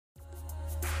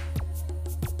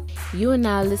You are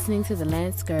now listening to the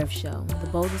LanceScurv Show, the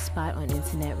boldest spot on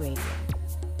internet radio.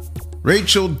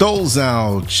 Rachel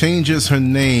Dolezal changes her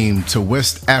name to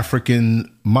West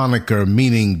African moniker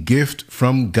meaning gift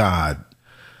from God.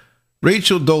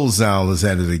 Rachel Dolezal is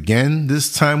at it again,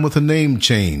 this time with a name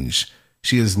change.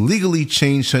 She has legally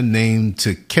changed her name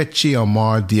to Nkechi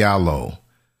Amare Diallo.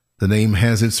 The name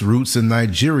has its roots in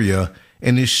Nigeria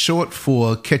and is short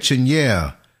for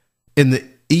Kechinyere in the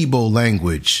Igbo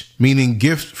language, meaning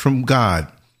gift from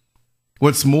God.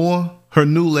 What's more, her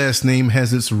new last name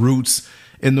has its roots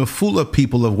in the Fula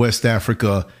people of West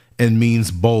Africa and means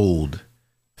bold.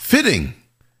 Fitting.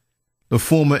 The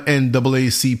former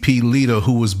NAACP leader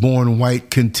who was born white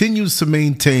continues to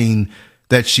maintain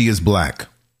that she is black,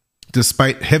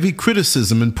 despite heavy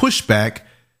criticism and pushback,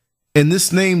 and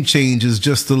this name change is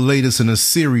just the latest in a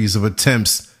series of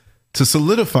attempts to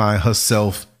solidify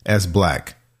herself as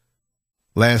black.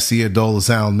 Last year,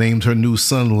 Dolezal named her new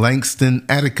son Langston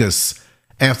Atticus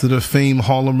after the famed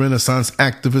Harlem Renaissance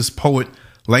activist poet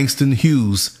Langston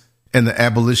Hughes and the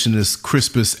abolitionist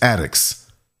Crispus Attucks.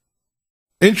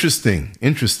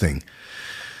 Interesting.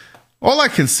 All I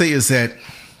can say is that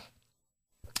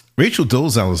Rachel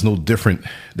Dolezal is no different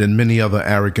than many other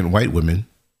arrogant white women.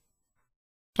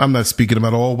 I'm not speaking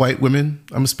about all white women.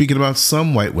 I'm speaking about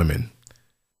some white women.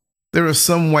 There are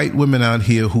some white women out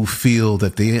here who feel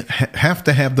that they have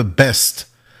to have the best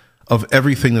of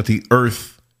everything that the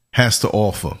earth has to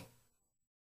offer.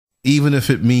 Even if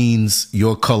it means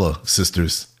your color,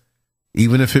 sisters.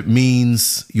 Even if it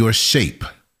means your shape.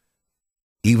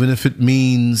 Even if it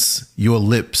means your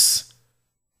lips.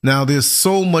 Now, there's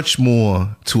so much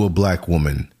more to a black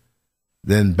woman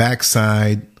than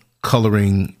backside,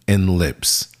 coloring, and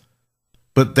lips.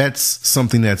 But that's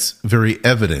something that's very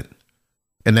evident.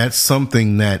 And that's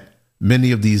something that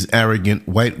many of these arrogant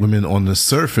white women on the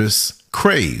surface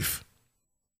crave.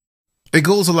 It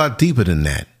goes a lot deeper than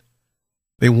that.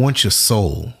 They want your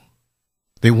soul.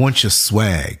 They want your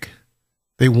swag.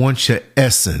 They want your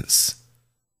essence.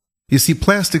 You see,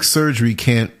 plastic surgery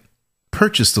can't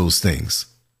purchase those things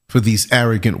for these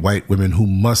arrogant white women who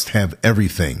must have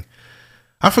everything.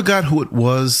 I forgot who it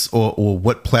was or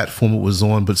what platform it was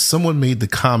on, but someone made the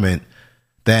comment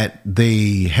that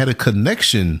they had a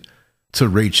connection to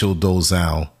Rachel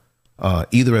Dolezal,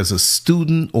 either as a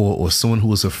student or someone who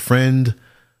was a friend,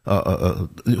 a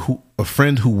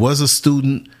friend who was a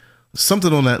student,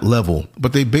 something on that level.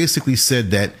 But they basically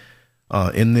said that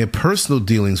in their personal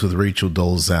dealings with Rachel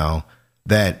Dolezal,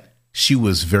 that she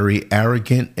was very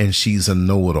arrogant and she's a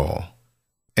know-it-all.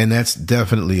 And that's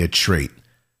definitely a trait.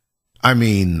 I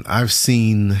mean, I've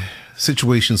seen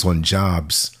situations on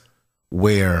jobs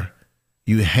where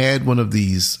you had one of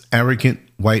these arrogant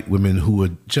white women who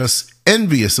were just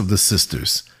envious of the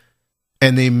sisters,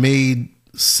 and they made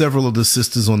several of the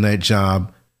sisters on that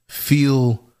job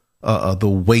feel the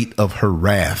weight of her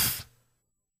wrath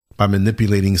by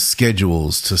manipulating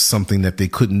schedules to something that they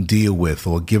couldn't deal with,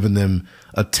 or giving them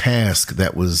a task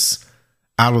that was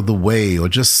out of the way, or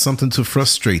just something to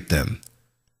frustrate them.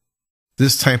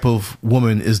 This type of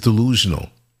woman is delusional,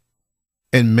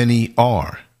 and many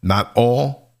are, not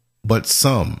all, but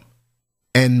some,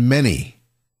 and many.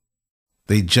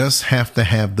 They just have to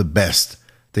have the best.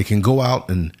 They can go out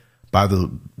and buy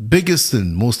the biggest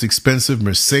and most expensive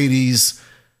Mercedes.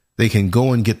 They can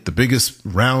go and get the biggest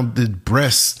rounded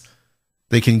breasts.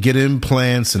 They can get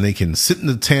implants, and they can sit in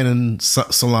the tanning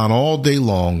salon all day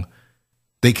long.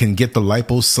 They can get the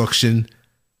liposuction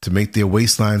to make their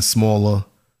waistline smaller.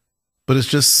 But it's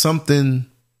just something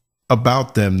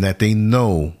about them that they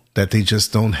know that they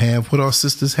just don't have what our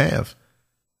sisters have.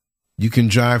 You can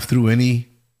drive through any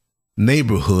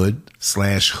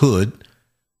neighborhood/hood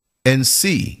and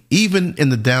see, even in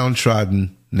the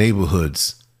downtrodden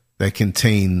neighborhoods that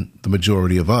contain the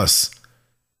majority of us,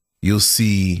 you'll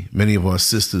see many of our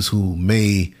sisters who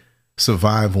may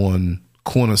survive on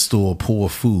corner store poor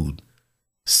food,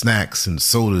 snacks and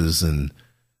sodas and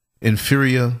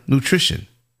inferior nutrition,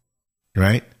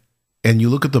 right? And you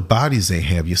look at the bodies they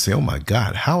have, you say, oh my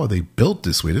God, how are they built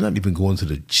this way? They're not even going to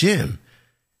the gym.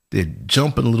 They're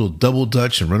jumping a little double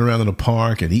dutch and running around in the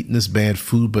park and eating this bad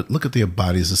food. But look at their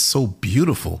bodies. It's so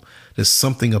beautiful. There's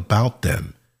something about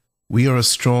them. We are a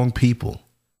strong people.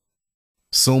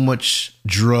 So much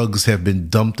drugs have been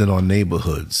dumped in our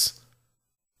neighborhoods.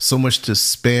 So much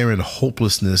despair and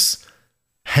hopelessness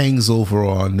hangs over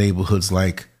our neighborhoods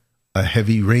like a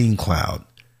heavy rain cloud.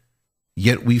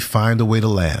 Yet we find a way to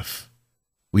laugh.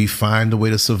 We find a way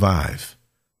to survive.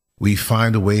 We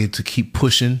find a way to keep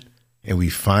pushing, and we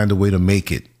find a way to make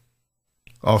it.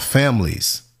 Our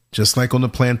families, just like on the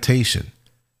plantation,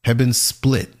 have been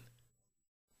split,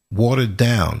 watered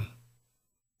down,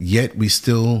 yet we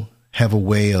still have a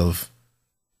way of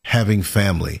having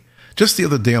family. Just the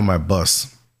other day on my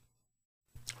bus,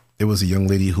 there was a young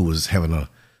lady who was having a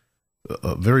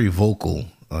very vocal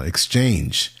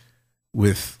exchange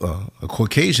with a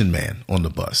Caucasian man on the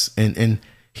bus. And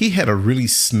he had a really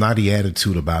snotty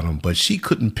attitude about him, but she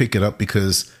couldn't pick it up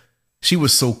because she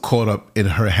was so caught up in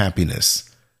her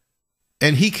happiness.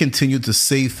 And he continued to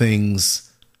say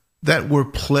things that were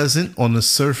pleasant on the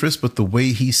surface, but the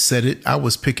way he said it, I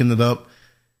was picking it up.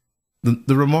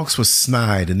 The remarks were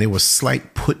snide and they were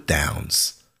slight put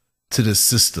downs to this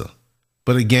sister.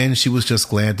 But again, she was just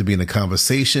glad to be in a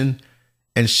conversation.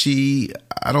 And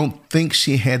I don't think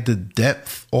she had the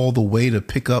depth all the way to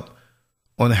pick up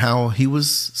on how he was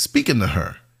speaking to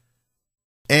her.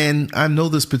 And I know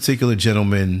this particular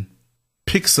gentleman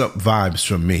picks up vibes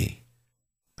from me.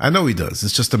 I know he does.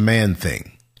 It's just a man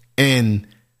thing. And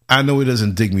I know he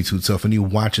doesn't dig me too tough, and he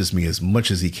watches me as much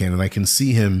as he can. And I can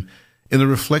see him in the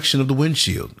reflection of the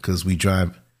windshield because we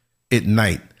drive at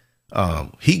night.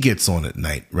 He gets on at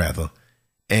night, rather.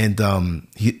 And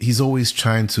he's always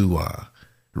trying to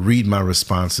read my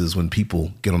responses when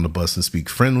people get on the bus and speak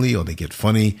friendly or they get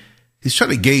funny. He's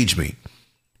trying to gauge me.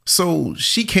 So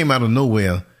she came out of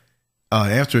nowhere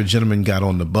after a gentleman got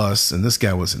on the bus, and this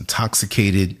guy was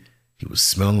intoxicated. He was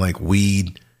smelling like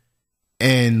weed.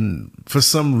 And for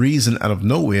some reason, out of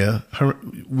nowhere,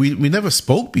 we never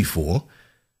spoke before,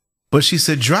 but she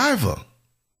said, driver.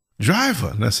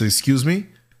 And I said, excuse me?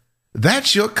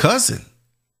 That's your cousin.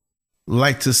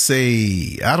 Like to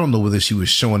say, I don't know whether she was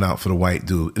showing out for the white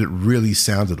dude. It really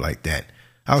sounded like that.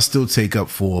 I'll still take up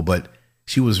for her, but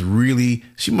she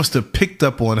must have picked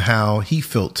up on how he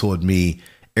felt toward me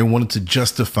and wanted to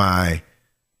justify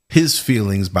his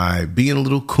feelings by being a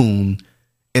little coon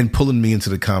and pulling me into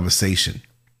the conversation.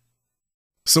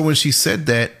 So when she said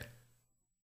that,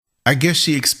 I guess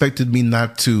she expected me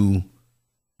not to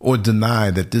or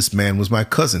deny that this man was my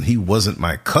cousin. He wasn't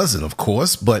my cousin, of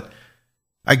course, but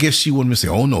I guess she wanted me to say,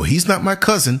 oh no, he's not my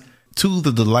cousin, to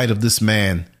the delight of this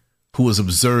man who was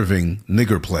observing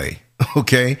nigger play.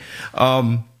 Okay.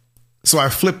 So I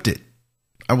flipped it.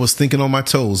 I was thinking on my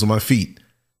toes, on my feet.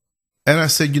 And I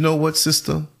said, you know what,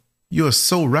 sister? You're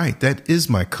so right. That is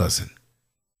my cousin.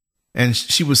 And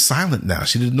she was silent now.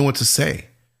 She didn't know what to say.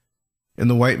 And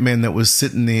the white man that was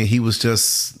sitting there, he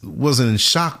wasn't in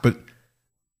shock, but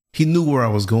he knew where I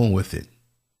was going with it.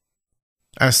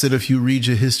 I said, if you read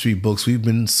your history books, we've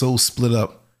been so split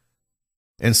up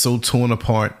and so torn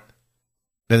apart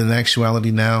that in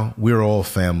actuality now, we're all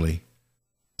family.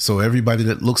 So everybody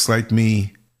that looks like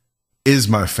me is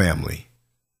my family.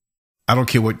 I don't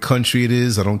care what country it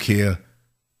is. I don't care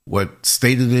what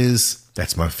state it is.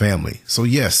 That's my family. So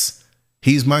yes,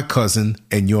 he's my cousin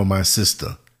and you're my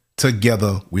sister.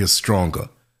 Together, we're stronger.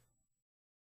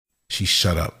 She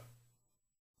shut up.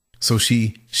 So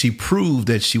she proved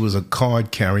that she was a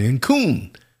card-carrying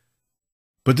coon.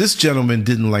 But this gentleman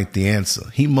didn't like the answer.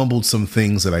 He mumbled some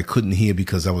things that I couldn't hear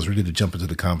because I was ready to jump into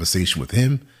the conversation with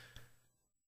him.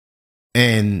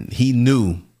 And he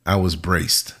knew I was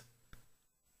braced.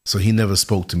 So he never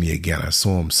spoke to me again. I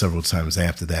saw him several times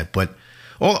after that. But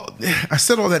I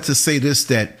said all that to say this,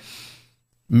 that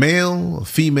male or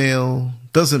female,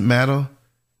 doesn't matter.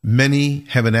 Many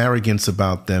have an arrogance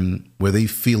about them where they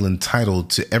feel entitled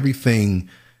to everything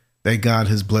that God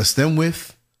has blessed them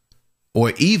with,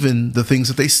 or even the things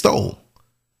that they stole.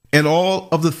 And all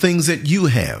of the things that you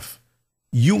have,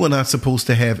 you are not supposed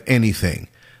to have anything.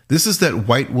 This is that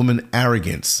white woman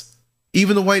arrogance.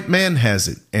 Even the white man has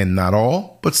it, and not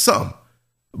all, but some.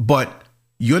 But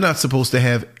you're not supposed to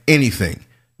have anything.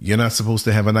 You're not supposed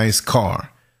to have a nice car.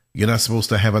 You're not supposed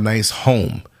to have a nice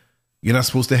home. You're not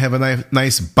supposed to have a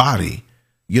nice body.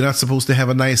 You're not supposed to have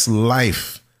a nice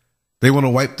life. They want to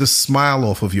wipe the smile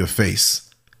off of your face.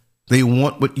 They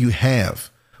want what you have.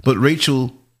 But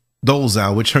Rachel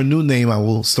Dolezal, which her new name, I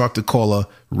will start to call her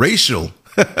Racial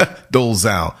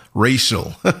Dolezal,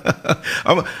 Racial.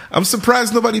 I'm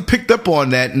surprised nobody picked up on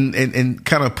that and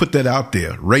kind of put that out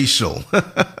there, Racial.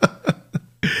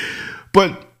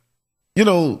 But, you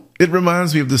know, it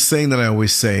reminds me of the saying that I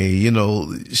always say, you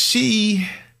know, she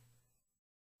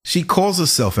calls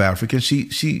herself African.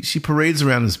 She parades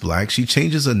around as black. She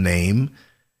changes her name.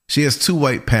 She has 2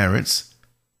 white parents.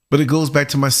 But it goes back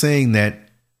to my saying that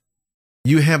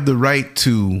you have the right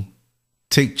to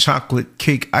take chocolate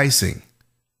cake icing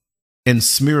and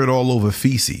smear it all over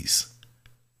feces.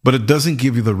 But it doesn't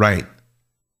give you the right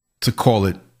to call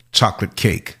it chocolate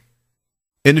cake.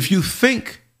 And if you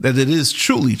think that it is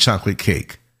truly chocolate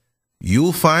cake,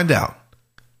 you'll find out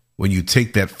when you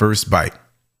take that first bite.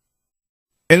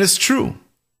 And it's true.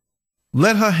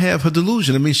 Let her have her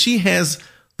delusion. I mean, she has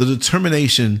the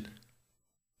determination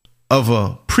of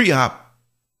a pre-op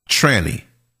tranny.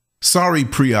 Sorry,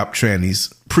 pre-op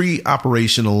trannies,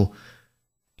 pre-operational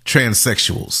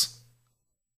transsexuals.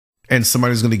 And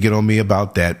somebody's going to get on me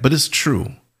about that, but it's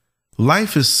true.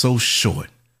 Life is so short.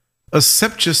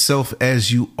 Accept yourself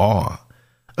as you are.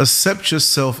 Accept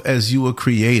yourself as you were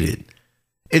created.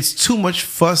 It's too much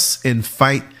fuss and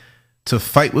fight to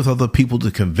fight with other people to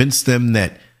convince them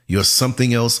that you're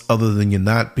something else other than you're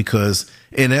not, because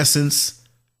in essence,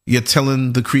 you're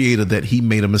telling the creator that he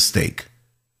made a mistake,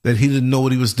 that he didn't know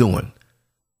what he was doing.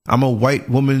 I'm a white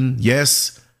woman,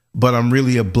 yes, but I'm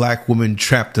really a black woman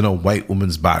trapped in a white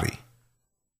woman's body.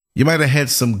 You might have had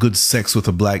some good sex with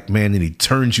a black man and he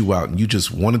turned you out and you just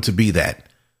wanted to be that.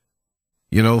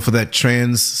 You know, for that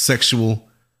transsexual,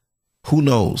 who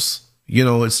knows? You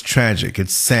know, it's tragic.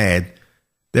 It's sad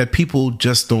that people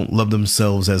just don't love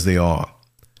themselves as they are.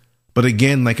 But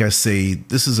again, like I say,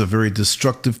 this is a very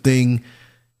destructive thing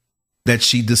that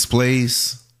she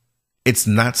displays. It's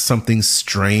not something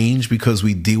strange because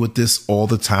we deal with this all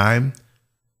the time,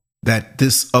 that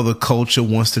this other culture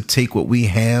wants to take what we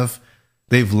have.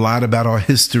 They've lied about our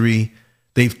history.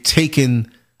 They've taken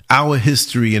our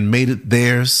history and made it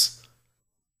theirs.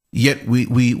 Yet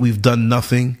we've done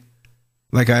nothing.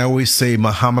 Like I always say,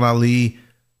 Muhammad Ali,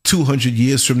 200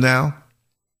 years from now,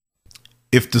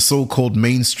 if the so-called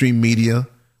mainstream media,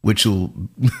 which will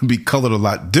be colored a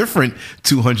lot different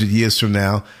 200 years from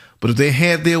now, but if they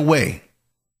had their way,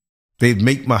 they'd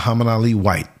make Muhammad Ali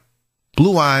white,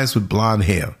 blue eyes with blonde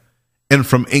hair, and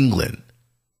from England.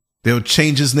 They'll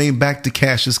change his name back to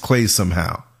Cassius Clay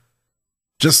somehow.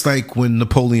 Just like when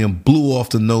Napoleon blew off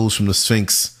the nose from the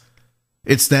Sphinx.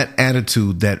 It's that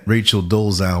attitude that Rachel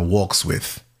Dolezal walks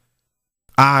with.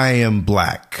 I am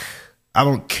black. I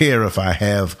don't care if I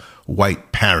have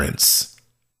white parents.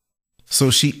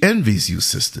 So she envies you,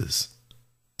 sisters.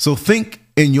 So think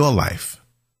in your life,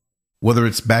 whether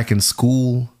it's back in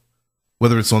school,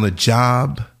 whether it's on a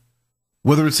job,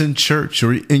 whether it's in church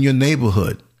or in your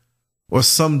neighborhood, or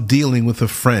some dealing with a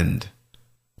friend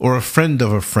or a friend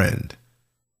of a friend.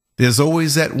 There's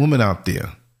always that woman out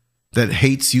there that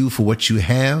hates you for what you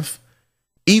have.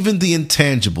 Even the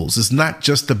intangibles. It's not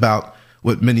just about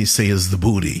what many say is the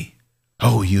booty.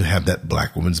 Oh, you have that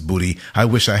black woman's booty. I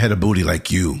wish I had a booty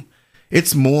like you.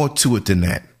 It's more to it than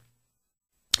that.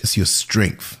 It's your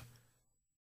strength.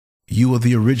 You are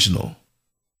the original.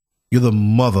 You're the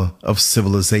mother of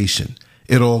civilization.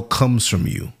 It all comes from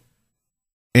you.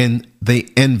 And they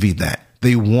envy that.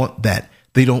 They want that.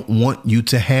 They don't want you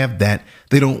to have that.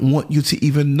 They don't want you to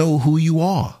even know who you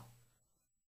are.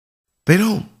 They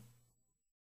don't.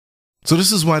 So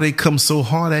this is why they come so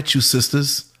hard at you,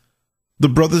 sisters. The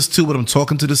brothers too, but I'm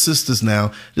talking to the sisters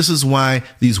now. This is why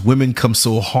these women come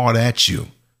so hard at you.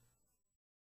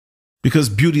 Because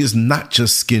beauty is not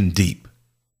just skin deep.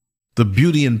 The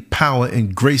beauty and power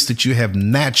and grace that you have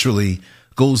naturally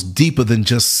goes deeper than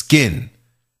just skin.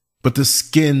 But the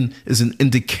skin is an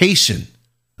indication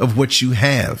of what you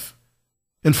have.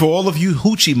 And for all of you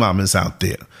hoochie mamas out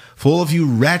there, for all of you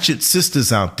ratchet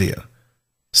sisters out there,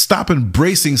 stop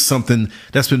embracing something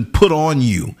that's been put on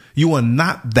you. You are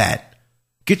not that.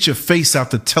 Get your face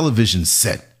out the television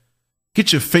set.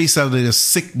 Get your face out of their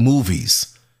sick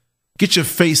movies. Get your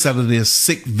face out of their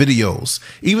sick videos.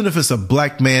 Even if it's a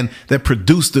black man that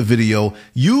produced the video,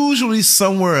 usually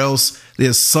somewhere else,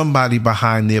 there's somebody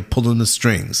behind there pulling the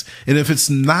strings. And if it's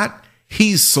not,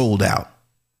 he's sold out.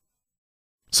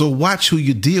 So watch who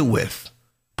you deal with.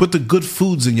 Put the good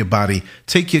foods in your body.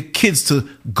 Take your kids to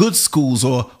good schools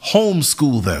or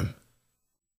homeschool them.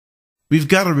 We've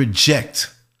got to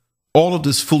reject all of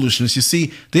this foolishness. You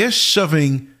see, they're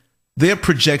shoving their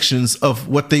projections of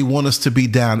what they want us to be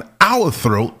down our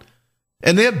throat,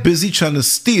 and they're busy trying to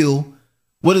steal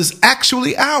what is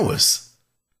actually ours.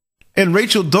 And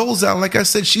Rachel Dolezal, like I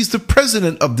said, she's the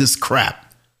president of this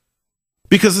crap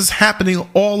because it's happening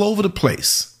all over the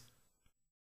place.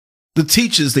 The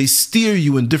teachers, they steer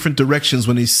you in different directions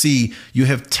when they see you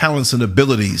have talents and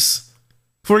abilities.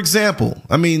 For example,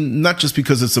 I mean, not just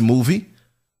because it's a movie,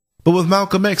 but with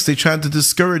Malcolm X, they tried to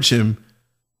discourage him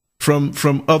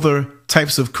from other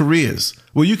types of careers.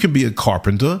 Well, you can be a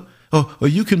carpenter, or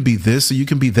you can be this, or you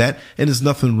can be that, and there's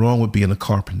nothing wrong with being a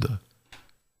carpenter.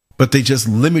 But they just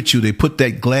limit you. They put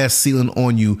that glass ceiling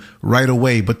on you right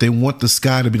away, but they want the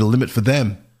sky to be the limit for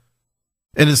them.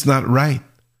 And it's not right.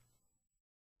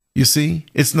 You see,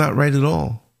 it's not right at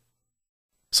all.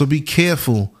 So be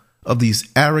careful of these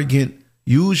arrogant,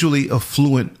 usually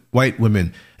affluent white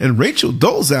women. And Rachel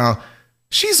Dolezal,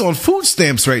 she's on food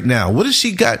stamps right now. What does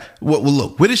she got? Well,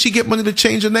 look, where does she get money to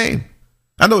change her name?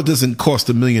 I know it doesn't cost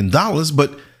 $1 million,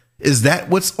 but Is that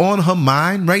what's on her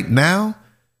mind right now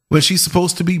when she's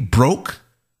supposed to be broke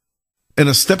and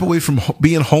a step away from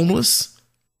being homeless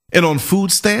and on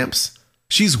food stamps?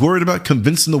 She's worried about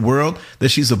convincing the world that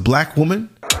she's a black woman?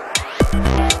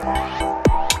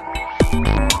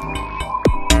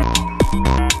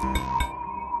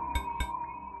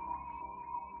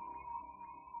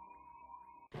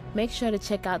 Make sure to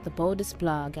check out the boldest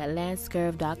blog at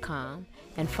LanceScurv.com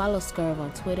and follow Scurv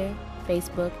on Twitter,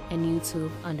 Facebook, and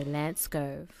YouTube under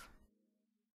LanceScurv.